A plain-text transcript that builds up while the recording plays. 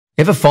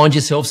Ever find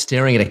yourself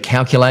staring at a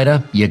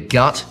calculator, your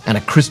gut, and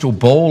a crystal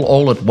ball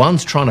all at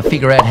once trying to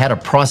figure out how to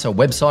price a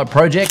website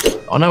project?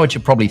 I know what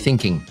you're probably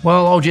thinking.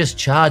 Well, I'll just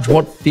charge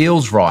what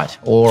feels right,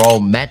 or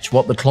I'll match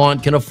what the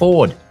client can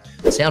afford.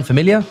 Sound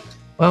familiar?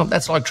 Well,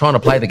 that's like trying to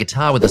play the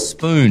guitar with a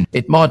spoon.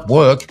 It might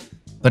work,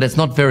 but it's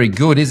not very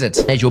good, is it?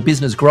 As your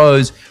business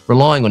grows,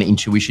 relying on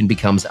intuition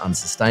becomes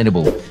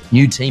unsustainable.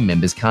 New team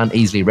members can't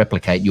easily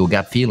replicate your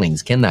gut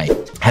feelings, can they?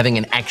 Having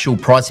an actual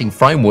pricing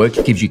framework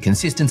gives you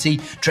consistency,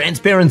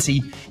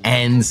 transparency,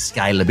 and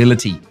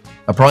scalability.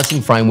 A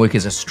pricing framework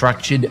is a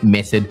structured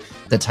method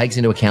that takes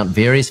into account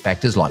various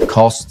factors like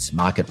costs,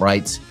 market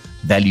rates,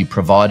 value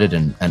provided,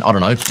 and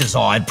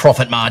desired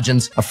profit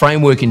margins. A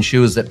framework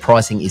ensures that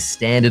pricing is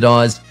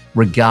standardized,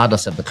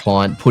 regardless of the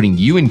client, putting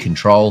you in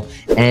control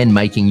and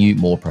making you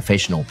more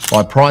professional.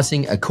 By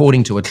pricing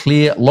according to a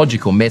clear,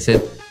 logical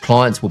method,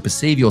 clients will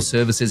perceive your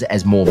services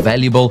as more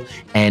valuable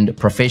and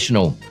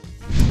professional.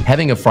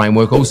 Having a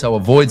framework also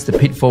avoids the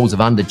pitfalls of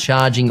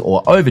undercharging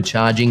or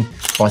overcharging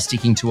by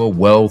sticking to a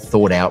well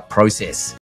thought out process.